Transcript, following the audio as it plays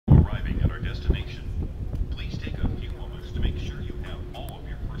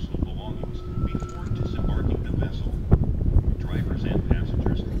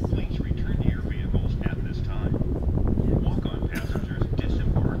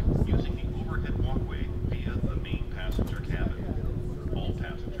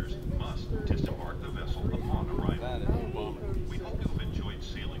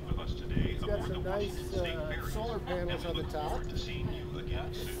top.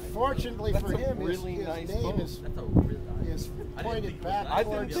 Fortunately for him, his name is pointed back. I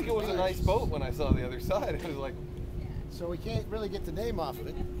didn't think it was a nice boat when I saw the other side. It was like, so we can't really get the name off of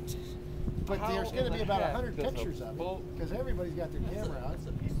it. But there's going to be about 100 pictures of it because everybody's got their camera out.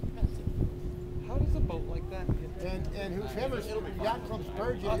 How does a boat like that get? And whoever's yacht club's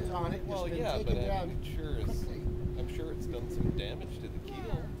Burgess on it has been taken down. I'm sure it's done some damage to the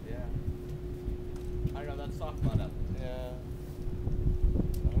keel. Yeah. I don't know, that's soft mud up. Yeah.